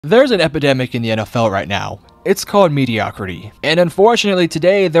There's an epidemic in the NFL right now. It's called mediocrity. And unfortunately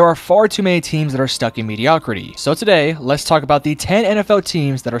today, there are far too many teams that are stuck in mediocrity. So today, let's talk about the 10 NFL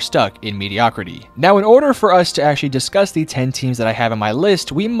teams that are stuck in mediocrity. Now, in order for us to actually discuss the 10 teams that I have on my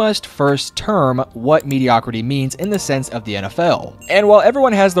list, we must first term what mediocrity means in the sense of the NFL. And while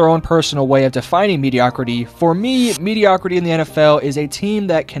everyone has their own personal way of defining mediocrity, for me, mediocrity in the NFL is a team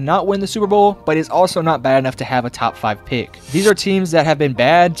that cannot win the Super Bowl, but is also not bad enough to have a top 5 pick. These are teams that have been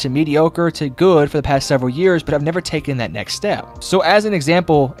bad to mediocre to good for the past several years, but have never taken that next step. So as an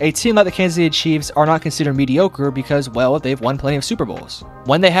example, a team like the Kansas City Chiefs are not considered mediocre because, well, they've won plenty of Super Bowls.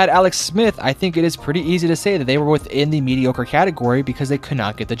 When they had Alex Smith, I think it is pretty easy to say that they were within the mediocre category because they could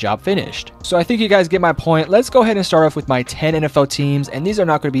not get the job finished. So I think you guys get my point. Let's go ahead and start off with my 10 NFL teams, and these are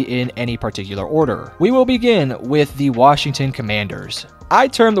not going to be in any particular order. We will begin with the Washington Commanders. I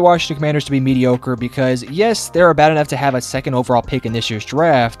term the Washington Commanders to be mediocre because, yes, they are bad enough to have a second overall pick in this year's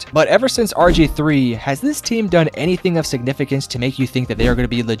draft, but ever since RG3, has this team done anything of significance to make you think that they are going to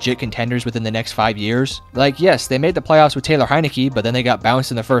be legit contenders within the next 5 years? Like, yes, they made the playoffs with Taylor Heineke, but then they got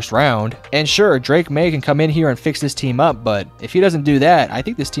bounced in the first round. And sure, Drake May can come in here and fix this team up, but if he doesn't do that, I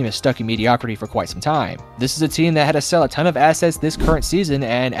think this team is stuck in mediocrity for quite some time. This is a team that had to sell a ton of assets this current season,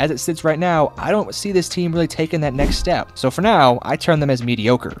 and as it sits right now, I don't see this team really taking that next step. So for now, I term them as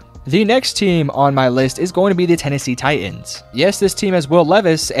mediocre. The next team on my list is going to be the Tennessee Titans. Yes, this team has Will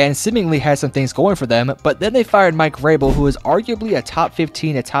Levis and seemingly has some things going for them, but then they fired Mike Vrabel, who is arguably a top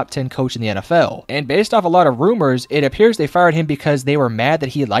 15 to top 10 coach in the NFL. And based off a lot of rumors, it appears they fired him because they were mad that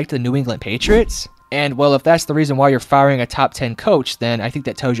he liked the New England Patriots. And, well, if that's the reason why you're firing a top 10 coach, then I think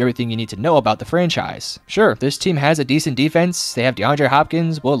that tells you everything you need to know about the franchise. Sure, this team has a decent defense. They have DeAndre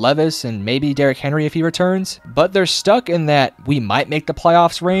Hopkins, Will Levis, and maybe Derrick Henry if he returns. But they're stuck in that we might make the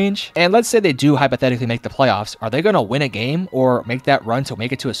playoffs range. And let's say they do hypothetically make the playoffs. Are they going to win a game or make that run to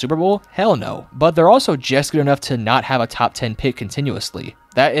make it to a Super Bowl? Hell no. But they're also just good enough to not have a top 10 pick continuously.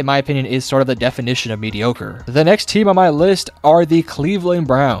 That, in my opinion, is sort of the definition of mediocre. The next team on my list are the Cleveland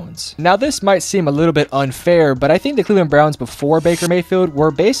Browns. Now, this might seem a little bit unfair, but I think the Cleveland Browns before Baker Mayfield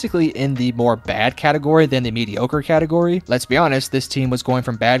were basically in the more bad category than the mediocre category. Let's be honest, this team was going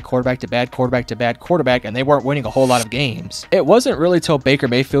from bad quarterback to bad quarterback to bad quarterback, and they weren't winning a whole lot of games. It wasn't really till Baker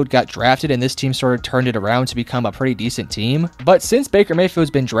Mayfield got drafted and this team sort of turned it around to become a pretty decent team. But since Baker Mayfield's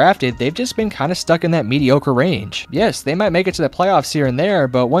been drafted, they've just been kind of stuck in that mediocre range. Yes, they might make it to the playoffs here and there,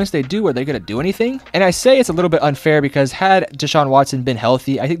 but once they do, are they going to do anything? And I say it's a little bit unfair because had Deshaun Watson been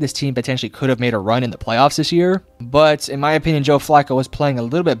healthy, I think this team potentially could have made a run in the playoffs this year. But in my opinion, Joe Flacco was playing a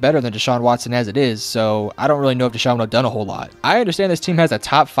little bit better than Deshaun Watson as it is, so I don't really know if Deshaun would have done a whole lot. I understand this team has a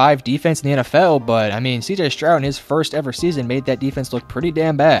top 5 defense in the NFL, but I mean, CJ Stroud in his first ever season made that defense look pretty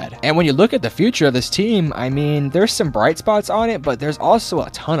damn bad. And when you look at the future of this team, I mean, there's some bright spots on it, but there's also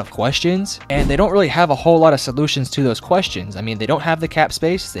a ton of questions, and they don't really have a whole lot of solutions to those questions. I mean, they don't have the cap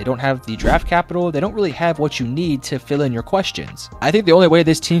space, they don't have the draft capital, they don't really have what you need to fill in your questions. I think the only way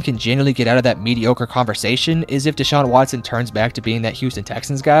this team can genuinely get out of that mediocre conversation is if Deshaun Watson turns back to being that Houston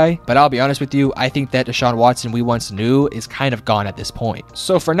Texans guy, but I'll be honest with you, I think that Deshaun Watson we once knew is kind of gone at this point.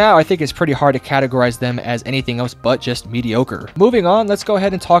 So for now, I think it's pretty hard to categorize them as anything else but just mediocre. Moving on, let's go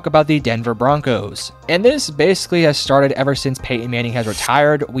ahead and talk about the Denver Broncos. And this basically has started ever since Peyton Manning has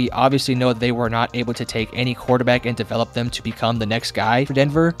retired. We obviously know that they were not able to take any quarterback and develop them to become the next guy for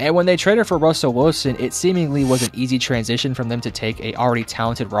Denver. And when they traded for Russell Wilson, it seemingly was an easy transition from them to take a already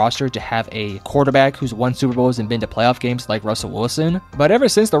talented roster to have a quarterback who's won Super Bowls and been to playoff games like Russell Wilson. But ever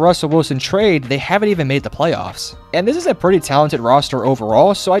since the Russell Wilson trade, they haven't even made the playoffs. And this is a pretty talented roster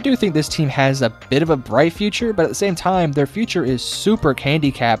overall, so I do think this team has a bit of a bright future, but at the same time, their future is super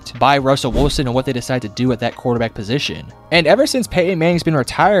handicapped by Russell Wilson and what they decide to do at that quarterback position. And ever since Peyton Manning's been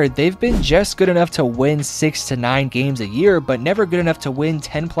retired, they've been just good enough to win 6 to 9 games a year, but never good enough to win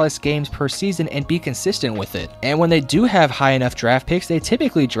 10 plus games per season and be consistent with it. And when they do have high enough draft picks, they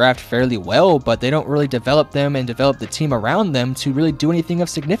typically draft fairly well, but they don't really develop them and develop the team around them to really do anything of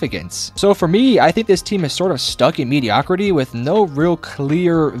significance. So for me, I think this team is sort of stuck in mediocrity with no real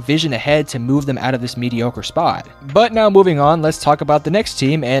clear vision ahead to move them out of this mediocre spot. But now moving on, let's talk about the next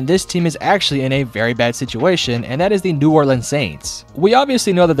team, and this team is actually in a very bad situation, and that is the New Orleans Saints. We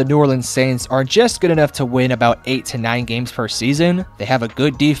obviously know that the New Orleans Saints are just good enough to win about 8 to 9 games per season. They have a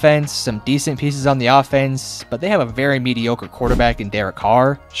good defense, some decent pieces on the offense, but they have a very mediocre quarterback in Derek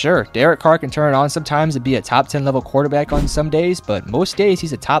Carr. Sure, Derek Carr can turn it on sometimes and be a top 10 level quarterback on some days, but most days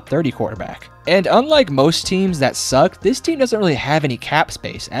he's a top 30 quarterback. And unlike most teams that that suck, this team doesn't really have any cap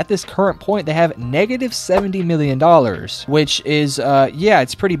space. At this current point, they have negative $70 million, which is, yeah,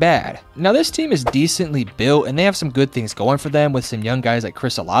 it's pretty bad. Now, this team is decently built, and they have some good things going for them with some young guys like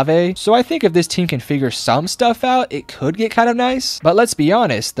Chris Olave. So I think if this team can figure some stuff out, it could get kind of nice. But let's be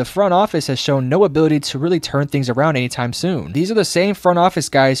honest, the front office has shown no ability to really turn things around anytime soon. These are the same front office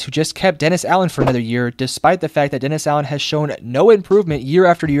guys who just kept Dennis Allen for another year, despite the fact that Dennis Allen has shown no improvement year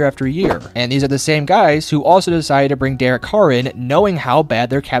after year after year. And these are the same guys who also decided to bring Derek Carr in, knowing how bad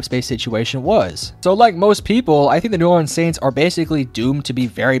their cap space situation was. So like most people, I think the New Orleans Saints are basically doomed to be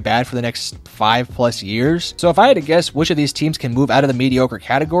very bad for the next 5+ years. So if I had to guess which of these teams can move out of the mediocre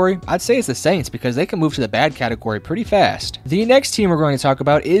category, I'd say it's the Saints, because they can move to the bad category pretty fast. The next team we're going to talk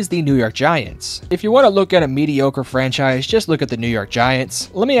about is the New York Giants. If you want to look at a mediocre franchise, just look at the New York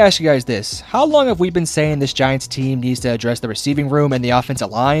Giants. Let me ask you guys this. How long have we been saying this Giants team needs to address the receiving room and the offensive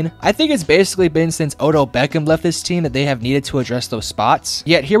line? I think it's basically been since Odell Beckham left this team that they have needed to address those spots.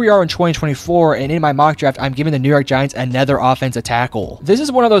 Yet here we are in 2024, and in my mock draft, I'm giving the New York Giants another offensive tackle. This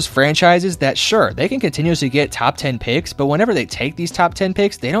is one of those franchises that, sure, they can continuously get top 10 picks, but whenever they take these top 10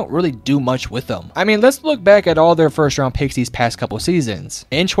 picks, they don't really do much with them. I mean, let's look back at all their first round picks these past couple seasons.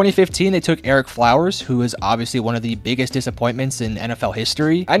 In 2015, they took Eric Flowers, who is obviously one of the biggest disappointments in NFL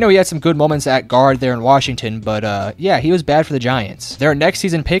history. I know he had some good moments at guard there in Washington, but yeah, he was bad for the Giants. Their next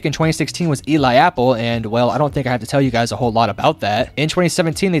season pick in 2016 was Eli Apple, and well, I don't think I have to tell you guys a whole lot about that. In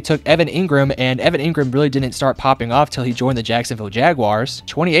 2017, they took Evan Ingram, and Evan Ingram really didn't start popping off till he joined the Jacksonville Jaguars.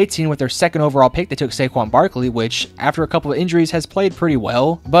 2018, with their second overall pick, they took Saquon Barkley, which after a couple of injuries has played pretty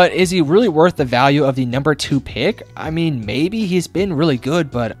well. But is he really worth the value of the number 2 pick? I mean, maybe he's been really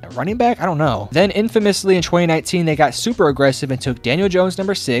good, but running back, I don't know. Then infamously in 2019, they got super aggressive and took Daniel Jones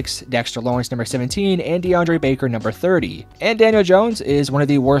number 6, Dexter Lawrence number 17, and DeAndre Baker number 30. And Daniel Jones is one of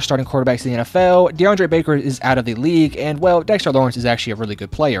the worst starting quarterbacks in the NFL. DeAndre Baker is out of the league, and well, Dexter Lawrence is actually a really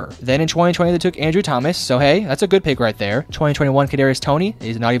good player. Then in 2020, they took Andrew Thomas, so hey, that's a good pick right there. 2021, Kadarius Toney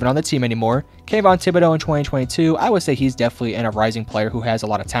is not even on the team anymore. Kayvon Thibodeau in 2022, I would say he's definitely a rising player who has a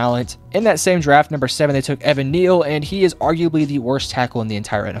lot of talent. In that same draft, number 7, they took Evan Neal, and he is arguably the worst tackle in the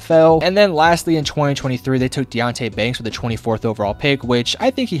entire NFL. And then lastly, in 2023, they took Deonte Banks with the 24th overall pick, which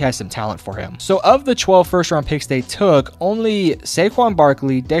I think he has some talent for him. So of the 12 first-round picks they took, only Saquon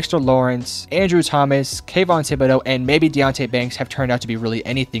Barkley, Dexter Lawrence, Andrew Thomas, Kayvon Thibodeau, and maybe Deonte Banks have turned out to be really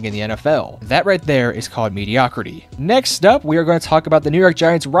anything in the NFL. That right there is called mediocrity. Next up, we are going to talk about the New York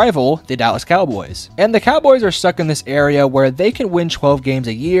Giants' rival, the Dallas Cowboys. And the Cowboys are stuck in this area where they can win 12 games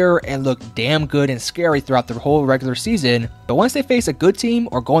a year and look damn good and scary throughout the whole regular season, but once they face a good team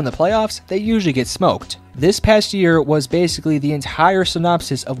or go in the playoffs, they usually get smoked. This past year was basically the entire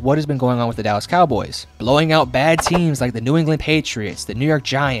synopsis of what has been going on with the Dallas Cowboys. Blowing out bad teams like the New England Patriots, the New York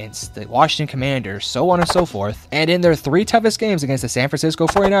Giants, the Washington Commanders, so on and so forth. And in their 3 toughest games against the San Francisco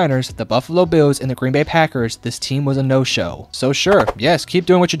 49ers, the Buffalo Bills, and the Green Bay Packers, this team was a no-show. So sure, yes, keep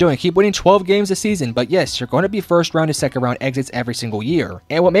doing what you're doing. Keep winning 12 games a season, but yes, you're going to be first round to second round exits every single year.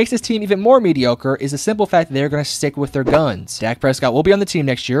 And what makes this team even more mediocre is the simple fact that they're going to stick with their guns. Dak Prescott will be on the team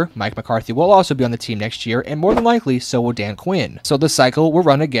next year. Mike McCarthy will also be on the team next year, and more than likely, so will Dan Quinn. So the cycle will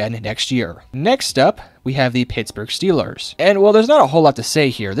run again next year. Next up, we have the Pittsburgh Steelers. And well, there's not a whole lot to say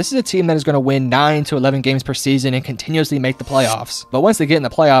here. This is a team that is going to win 9 to 11 games per season and continuously make the playoffs. But once they get in the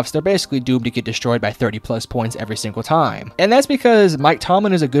playoffs, they're basically doomed to get destroyed by 30+ points every single time. And that's because Mike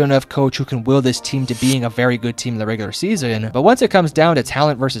Tomlin is a good enough coach who can will this team to being a very good team in the regular season. But once it comes down to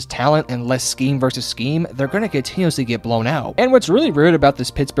talent versus talent and less scheme versus scheme, they're going to continuously get blown out. And what's really weird about this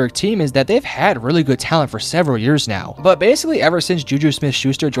Pittsburgh team is that they've had really good talent for several years now. But basically ever since Juju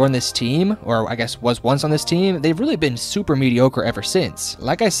Smith-Schuster joined this team, or I guess was once on this team, they've really been super mediocre ever since.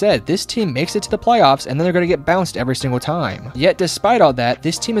 Like I said, this team makes it to the playoffs and then they're going to get bounced every single time. Yet despite all that,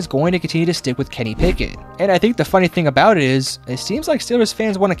 this team is going to continue to stick with Kenny Pickett. And I think the funny thing about it is, it seems like Steelers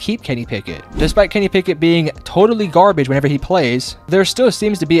fans want to keep Kenny Pickett. Despite Kenny Pickett being totally garbage whenever he plays, there still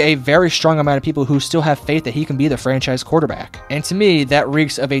seems to be a very strong amount of people who still have faith that he can be the franchise quarterback. And to me, that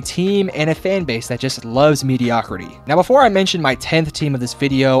reeks of a team and a fan base that just loves mediocrity. Now before I mention my 10th team of this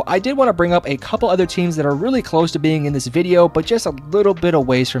video, I did want to bring up a couple other teams that are really close to being in this video, but just a little bit of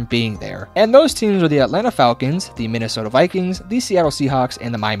ways from being there. And those teams are the Atlanta Falcons, the Minnesota Vikings, the Seattle Seahawks,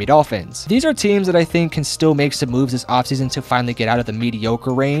 and the Miami Dolphins. These are teams that I think can still make some moves this offseason to finally get out of the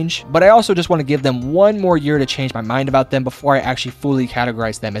mediocre range, but I also just want to give them one more year to change my mind about them before I actually fully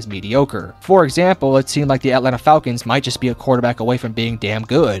categorize them as mediocre. For example, a team like the Atlanta Falcons might just be a quarterback away from being damn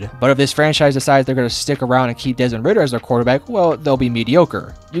good, but if this franchise decides they're going to stick around and keep Desmond Ridder as their quarterback, well, they'll be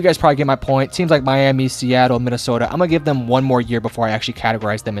mediocre. you guys probably get my point. Teams like Miami, Seattle, Minnesota, I'm gonna give them one more year before I actually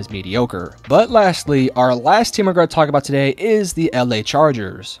categorize them as mediocre. But lastly, our last team we're going to talk about today is the LA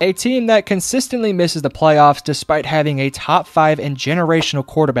Chargers, a team that consistently misses the playoffs despite having a top 5 and generational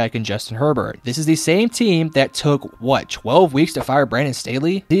quarterback in Justin Herbert. This is the same team that took, 12 weeks to fire Brandon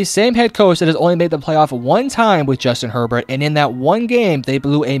Staley? The same head coach that has only made the playoff one time with Justin Herbert, and in that one game, they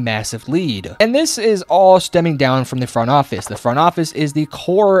blew a massive lead. And this is all stemming down from the front office. The front office is the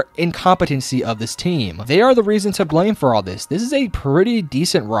core incompetency of this team. They are the reason to blame for all this. This is a pretty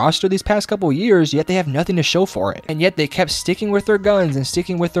decent roster these past couple years, yet they have nothing to show for it. And yet they kept sticking with their guns and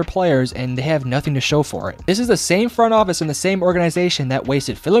sticking with their players, and they have nothing to show for it. This is the same front office and the same organization that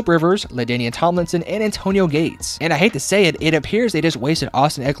wasted Phillip Rivers, LaDainian Tomlinson, and Antonio Gates. And I hate to say it, it appears they just wasted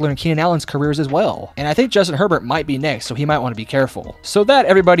Austin Eckler and Keenan Allen's careers as well. And I think Justin Herbert might be next, so he might want to be careful. So that,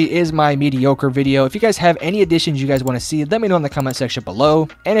 everybody, is my mediocre video. If you guys have any additions you guys want to see, let me know in the comment section below.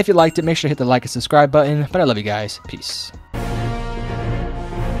 And if you liked it, make sure to hit the like and subscribe button. But I love you guys. Peace.